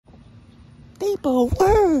deeper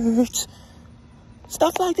words.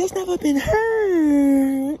 Stuff like this never been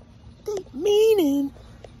heard. Deep meaning.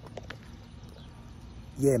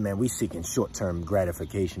 Yeah, man, we seeking short-term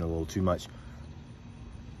gratification a little too much.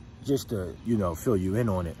 Just to, you know, fill you in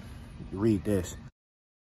on it. Read this.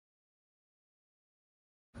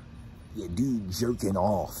 Yeah, dude jerking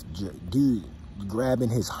off. Dude grabbing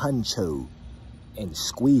his huncho and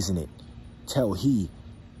squeezing it until he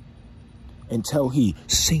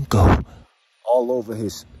Cinco all over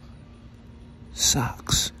his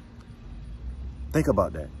socks. Think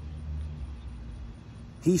about that.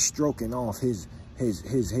 He's stroking off his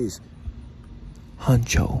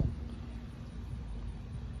huncho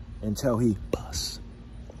until he busts.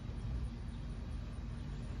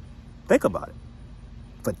 Think about it.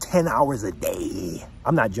 For 10 hours a day.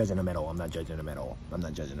 I'm not judging them at all. I'm not judging them at all. I'm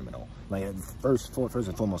not judging them at all. Like, first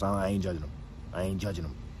and foremost, I ain't judging them. I ain't judging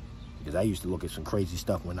them. Because I used to look at some crazy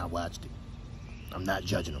stuff when I watched it. I'm not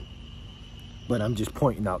judging them. But I'm just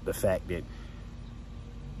pointing out the fact that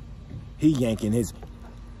he yanking his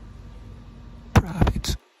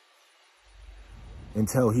privates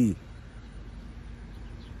until he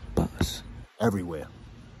busts everywhere.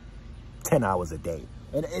 10 hours a day.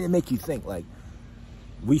 And it make you think, like,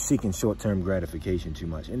 we seeking short-term gratification too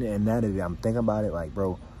much. And that is, I'm thinking about it like,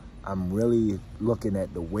 bro, I'm really looking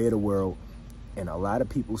at the way of the world, and a lot of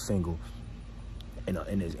people single, and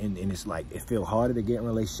it's like, it feel harder to get in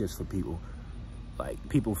relationships for people. Like,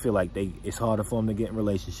 people feel like it's harder for them to get in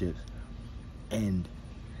relationships. And,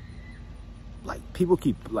 like, people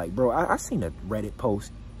keep, like, bro, I seen a Reddit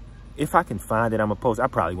post. If I can find it, I'm gonna post. I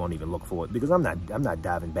probably won't even look for it, because I'm not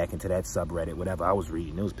diving back into that subreddit, whatever I was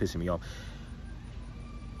reading. It was pissing me off.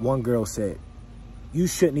 One girl said, you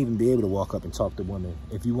shouldn't even be able to walk up and talk to women.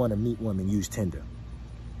 If you want to meet women, use Tinder.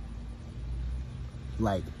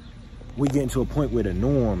 Like, we getting to a point where the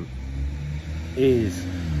norm is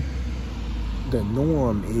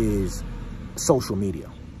social media.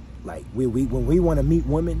 Like, when we want to meet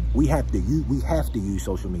women, we have to use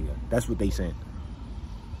social media. That's what they saying.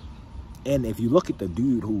 And if you look at the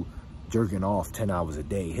dude who jerking off 10 hours a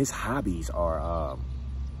day, his hobbies are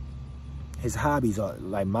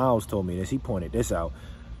like, Miles told me this. He pointed this out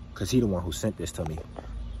because he the one who sent this to me.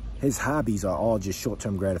 His hobbies are all just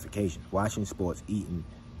short-term gratification. Watching sports, eating,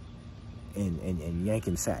 and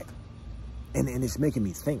yanking sack. And it's making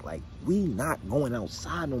me think, like, we not going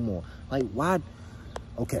outside no more. Like, why?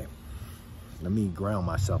 Okay, let me ground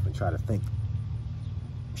myself and try to think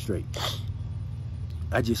straight.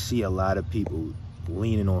 I just see a lot of people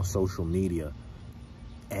leaning on social media.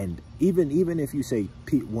 And even if you say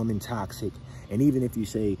women toxic, and even if you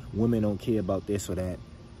say women don't care about this or that,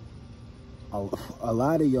 a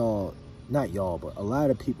lot of y'all, not y'all, but a lot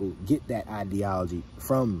of people get that ideology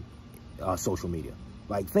from social media.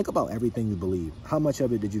 Like, think about everything you believe. How much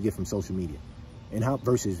of it did you get from social media? And how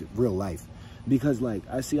versus real life? Because, like,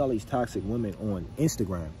 I see all these toxic women on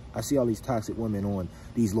Instagram. I see all these toxic women on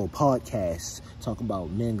these little podcasts talking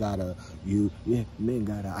about men gotta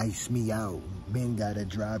ice me out. Men gotta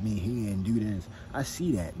drive me here and do this. I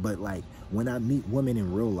see that. But, like, when I meet women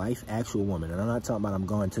in real life, actual women, and I'm not talking about I'm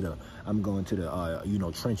going to the you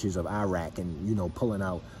know, trenches of Iraq and, you know, pulling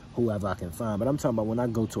out whoever I can find. But I'm talking about when I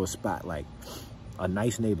go to a spot like a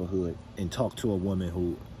nice neighborhood and talk to a woman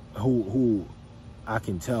who I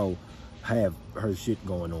can tell have shit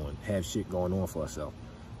going on for herself.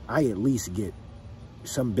 I at least get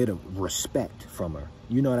some bit of respect from her.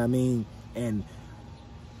 You know what I mean? And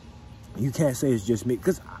you can't say it's just me,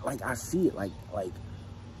 because, like, I see it. Like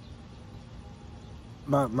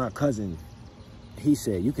my cousin, he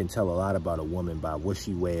said you can tell a lot about a woman by what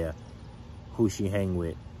she wear, who she hang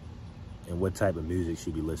with, and what type of music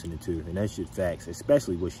she be listening to. And that's just facts,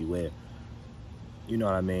 especially what she wear. You know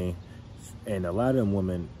what I mean? And a lot of them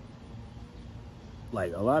women,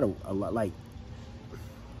 like, like,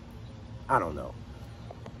 I don't know.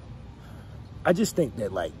 I just think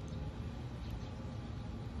that, like,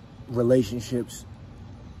 relationships,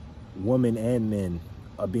 women and men,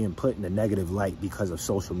 are being put in a negative light because of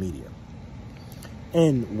social media.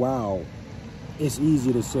 And while it's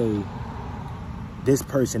easy to say this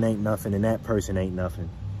person ain't nothing and that person ain't nothing,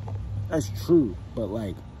 that's true. But,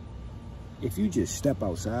 like, if you just step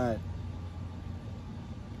outside,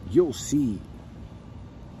 you'll see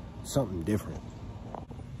something different.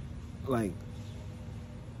 Like,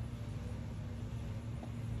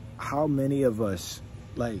 how many of us,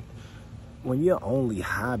 like, when your only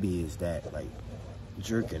hobby is that, like,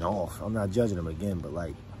 jerking off, I'm not judging them again, but,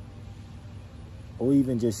 like, or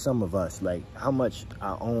even just some of us, like, how much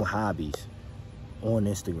our own hobbies on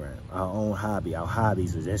Instagram, our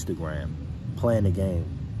hobbies is Instagram, playing the game,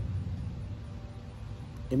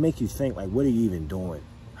 it makes you think, like, what are you even doing?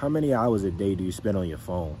 How many hours a day do you spend on your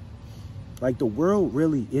phone? Like, the world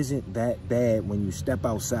really isn't that bad when you step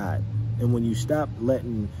outside. And when you stop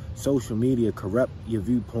letting social media corrupt your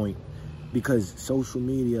viewpoint, because social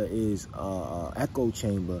media is an echo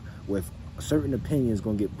chamber with certain opinions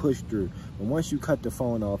going to get pushed through. And once you cut the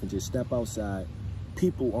phone off and just step outside,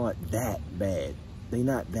 people aren't that bad. They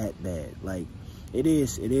not that bad. Like, it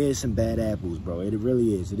is some bad apples, bro. It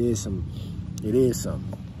really is. It is some.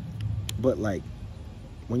 But, like,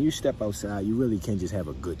 when you step outside, you really can just have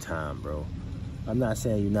a good time, bro. I'm not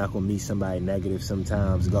saying you're not going to meet somebody negative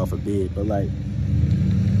sometimes, God forbid, but, like,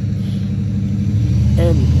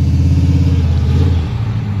 and,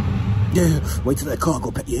 yeah, wait till that car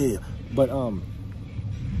go past, yeah. But, I'm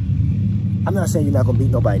not saying you're not going to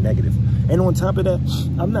meet nobody negative. And on top of that,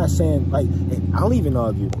 I'm not saying, like, I'll even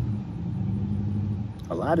argue,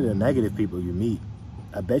 a lot of the negative people you meet,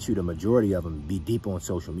 I bet you the majority of them be deep on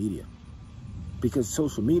social media. Because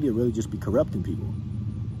social media really just be corrupting people.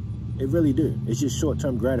 It really do. It's just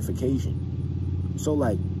short-term gratification. So,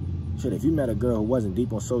 like, shit, if you met a girl who wasn't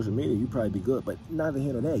deep on social media, you'd probably be good. But neither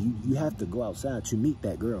here nor there. You have to go outside to meet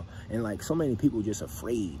that girl. And, like, so many people just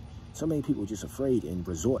afraid. So many people just afraid and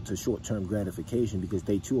resort to short-term gratification because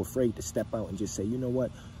they too afraid to step out and just say, you know what,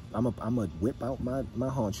 I'm a whip out my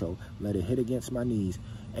honcho, let it hit against my knees,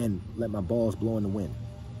 and let my balls blow in the wind.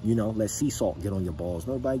 You know, let sea salt get on your balls.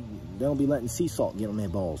 They don't be letting sea salt get on their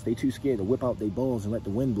balls. They too scared to whip out their balls and let the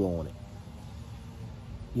wind blow on it.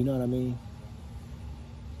 You know what I mean?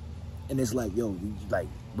 And it's like, yo, like,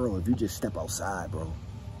 bro, if you just step outside, bro,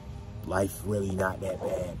 life really not that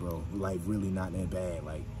bad, bro. Life really not that bad.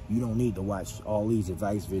 Like, you don't need to watch all these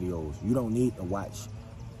advice videos. You don't need to watch,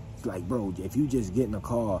 like, bro, if you just get in a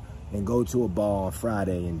car and go to a bar on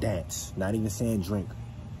Friday and dance, not even saying drink,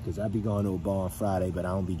 because I be going to a bar on Friday, but I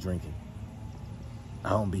don't be drinking. I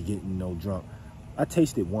don't be getting no drunk. I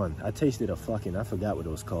tasted one. I tasted a fucking, I forgot what it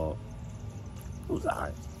was called. It was all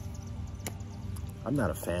right. I'm not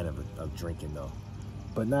a fan of drinking, though.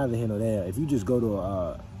 But neither here nor there. If you just go to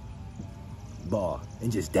a bar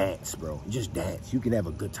and just dance, bro. Just dance. You can have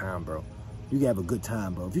a good time, bro. You can have a good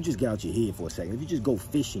time, bro. If you just get out your head for a second. If you just go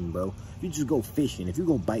fishing, bro. If you just go fishing. If you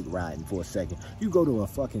go bike riding for a second. If you go to a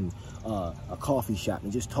fucking a coffee shop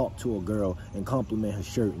and just talk to a girl and compliment her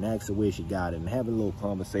shirt and ask her where she got it and have a little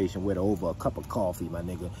conversation with her over a cup of coffee, my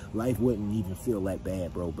nigga. Life wouldn't even feel that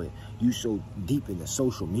bad, bro. But you so deep into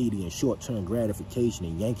social media and short-term gratification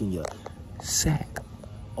and yanking your sack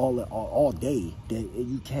all day that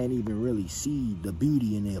you can't even really see the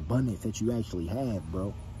beauty and the abundance that you actually have,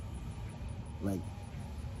 bro. Like,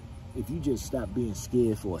 if you just stop being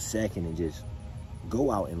scared for a second and just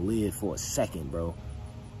go out and live for a second, bro.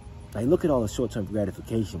 Like, look at all the short-term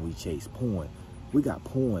gratification we chase. Porn. We got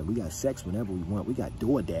porn. We got sex whenever we want. We got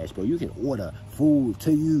DoorDash, bro. You can order food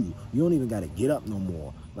to you. You don't even got to get up no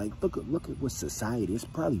more. Like, look at what society. It's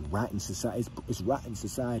probably rotten society. It's rotten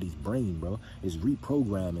society's brain, bro. It's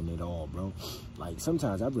reprogramming it all, bro. Like,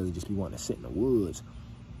 sometimes I really just be wanting to sit in the woods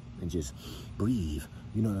and just breathe.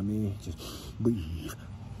 You know what I mean? Just breathe.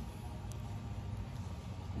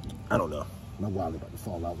 I don't know. My wallet about to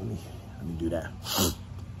fall out with me. Let me do that.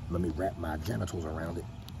 Let me wrap my genitals around it.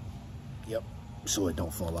 Yep. So it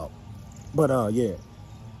don't fall out. But, yeah.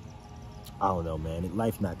 I don't know, man.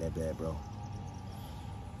 Life not that bad, bro.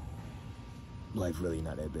 Life really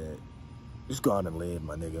not that bad. Just go out and live,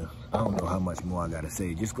 my nigga. I don't know how much more I gotta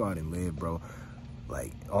say. Just go out and live, bro.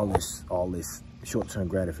 Like, all this short-term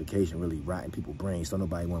gratification really rotting people's brains. Don't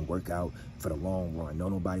nobody want to work out for the long run.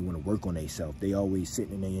 Don't nobody want to work on themselves. They always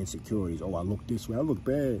sitting in their insecurities. Oh, I look this way. I look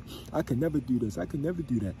bad. I can never do this. I can never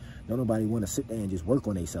do that. Don't nobody want to sit there and just work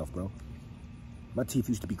on themselves, bro. My teeth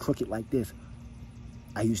used to be crooked like this.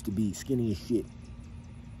 I used to be skinny as shit.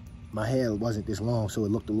 My hair wasn't this long, so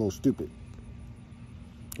it looked a little stupid.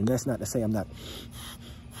 And that's not to say I'm not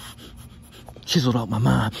chiseled out my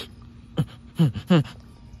mind.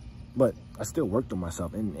 But I still worked on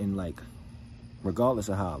myself, and like, regardless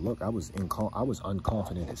of how I look, I was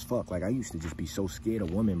unconfident as fuck. Like, I used to just be so scared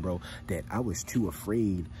of women, bro, that I was too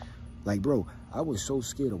afraid. Like, bro, I was so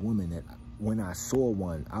scared of women that when I saw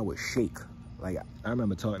one, I would shake. Like, I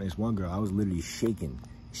remember talking to this one girl, I was literally shaking.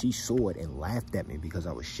 She saw it and laughed at me because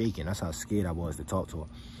I was shaking. That's how scared I was to talk to her.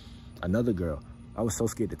 Another girl, I was so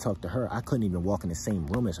scared to talk to her, I couldn't even walk in the same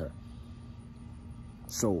room as her.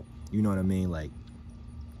 So, you know what I mean? Like,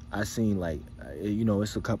 I seen, like, you know,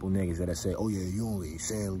 it's a couple niggas that I say, oh yeah, you only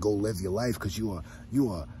saying go live your life because you are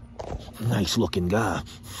a nice looking guy.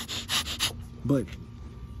 But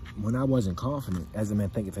when I wasn't confident, as a man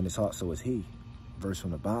thinketh in his heart, so is he. Verse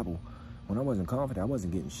from the Bible. When I wasn't confident, I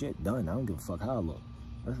wasn't getting shit done. I don't give a fuck how I look.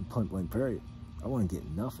 That's a point blank period. I wasn't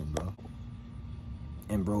getting nothing, bro.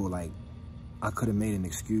 And bro, like, I could have made an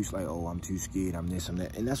excuse like, oh, I'm too scared, I'm this, I'm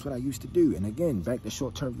that. And that's what I used to do. And again, back to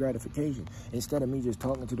short-term gratification. Instead of me just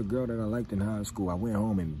talking to the girl that I liked in high school, I went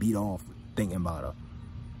home and beat off thinking about her.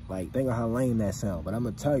 Like, think of how lame that sounds. But I'm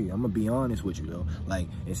going to tell you, I'm going to be honest with you, though. Like,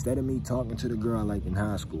 instead of me talking to the girl I liked in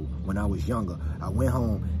high school when I was younger, I went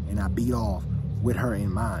home and I beat off with her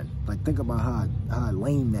in mind. Like, think about how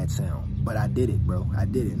lame that sounds. But I did it, bro. I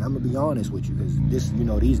did it. And I'm going to be honest with you because this, you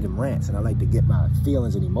know, these them rants. And I like to get my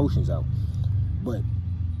feelings and emotions out. But,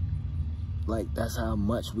 like, that's how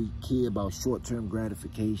much we care about short-term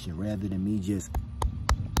gratification rather than me just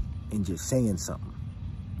saying something.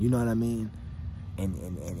 You know what I mean? And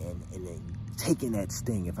taking that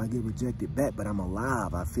sting. If I get rejected back, but I'm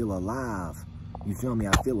alive. I feel alive. You feel me?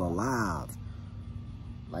 I feel alive.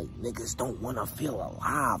 Like, niggas don't want to feel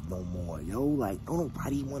alive no more, yo. Like, don't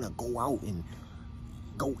nobody want to go out and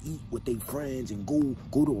go eat with their friends and go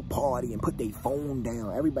to a party and put their phone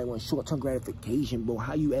down. Everybody wants short-term gratification, bro.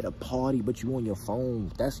 How you at a party but you on your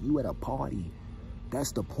phone? That's you at a party.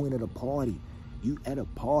 That's the point of the party. You at a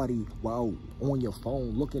party while on your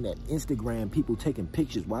phone looking at Instagram, people taking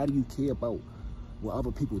pictures. Why do you care about what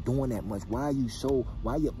other people doing that much? Why are you so,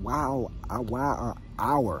 why are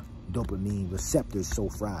our dopamine receptors so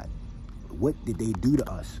fried? What did they do to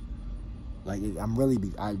us? Like, I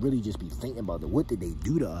really just be thinking about that. What did they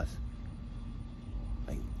do to us?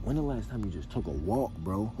 Like, when the last time you just took a walk,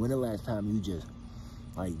 bro? When the last time you just,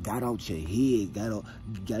 like, got out your head,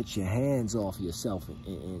 got your hands off yourself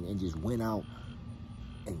and just went out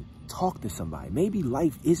and talked to somebody? Maybe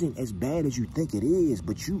life isn't as bad as you think it is,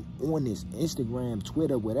 but you on this Instagram,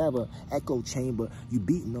 Twitter, whatever, echo chamber, you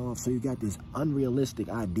beating off, so you got this unrealistic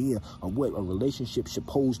idea of what a relationship's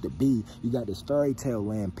supposed to be. You got this fairy tale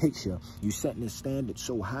land picture. You setting the standard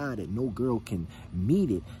so high that no girl can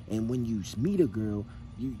meet it. And when you meet a girl,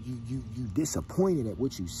 you disappointed at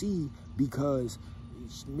what you see because,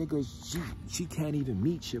 nigga, she can't even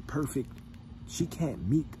meet your perfect, she can't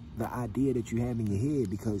meet the idea that you have in your head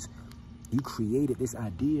because you created this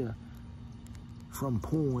idea from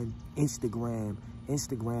porn, Instagram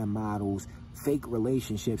models, fake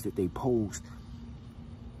relationships that they post,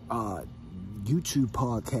 YouTube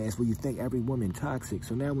podcasts where you think every woman toxic.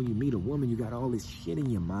 So now when you meet a woman, you got all this shit in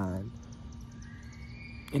your mind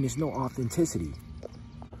and there's no authenticity.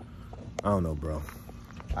 I don't know, bro.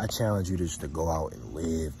 I challenge you just to go out and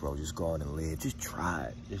live, bro. Just go out and live. Just try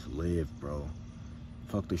it. Just live, bro.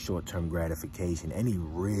 Fuck the short-term gratification. Any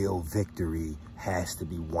real victory has to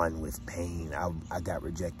be won with pain. I got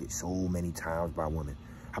rejected so many times by women.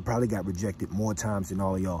 I probably got rejected more times than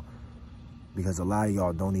all of y'all because a lot of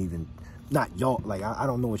y'all don't even, not y'all, like, I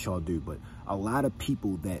don't know what y'all do, but a lot of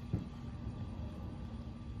people that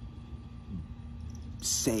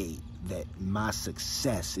say that my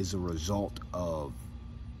success is a result of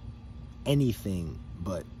anything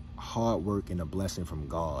but hard work and a blessing from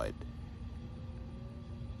God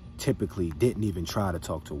typically didn't even try to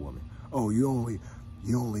talk to a woman. Oh, you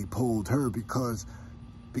only pulled her because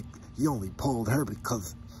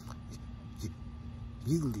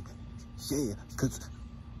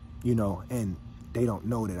you know, and they don't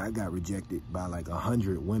know that I got rejected by like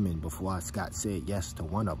 100 women before I said yes to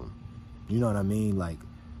one of them. You know what I mean? Like,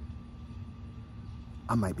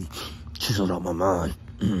 I might be chiseled out my mind.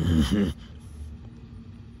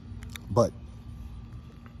 But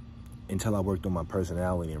until I worked on my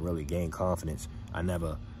personality and really gained confidence, I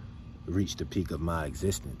never reached the peak of my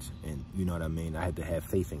existence. And you know what I mean? I had to have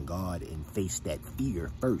faith in God and face that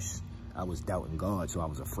fear first. I was doubting God, so I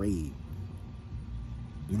was afraid.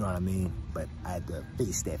 You know what I mean? But I had to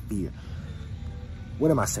face that fear.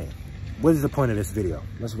 What am I saying? What is the point of this video?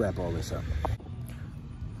 Let's wrap all this up.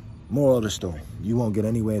 Moral of the story: you won't get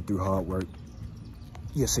anywhere through hard work.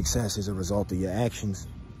 Your success is a result of your actions,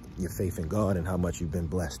 your faith in God, and how much you've been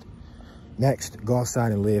blessed. Next, go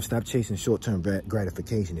outside and live. Stop chasing short-term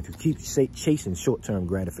gratification. If you keep chasing short-term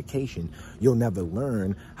gratification, you'll never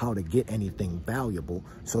learn how to get anything valuable,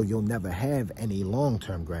 so you'll never have any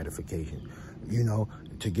long-term gratification. You know,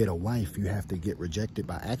 to get a wife, you have to get rejected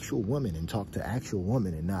by actual women and talk to actual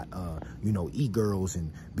women and not, you know, e-girls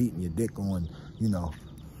and beating your dick on, you know,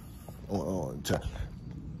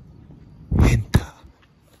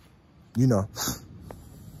 you know,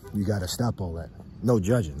 you got to stop all that. No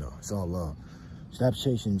judging, though. It's all love. Stop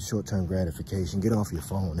chasing short-term gratification. Get off your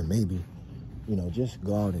phone and maybe, you know, just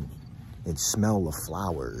go out and smell the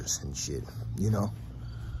flowers and shit, you know.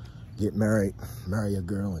 Get married, marry a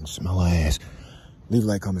girl, and smell her ass. Leave a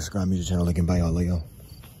like, comment, subscribe, music channel, link in bio, Leo.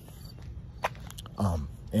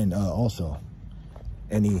 And also,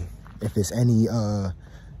 if it's any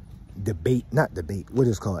debate, not debate, what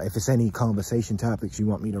is it called? If it's any conversation topics you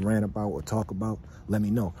want me to rant about or talk about, let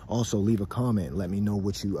me know. Also, leave a comment. Let me know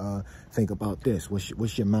what you think about this. What's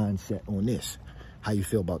your mindset on this? How you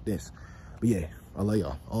feel about this? But yeah, I love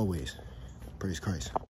y'all always. Praise Christ.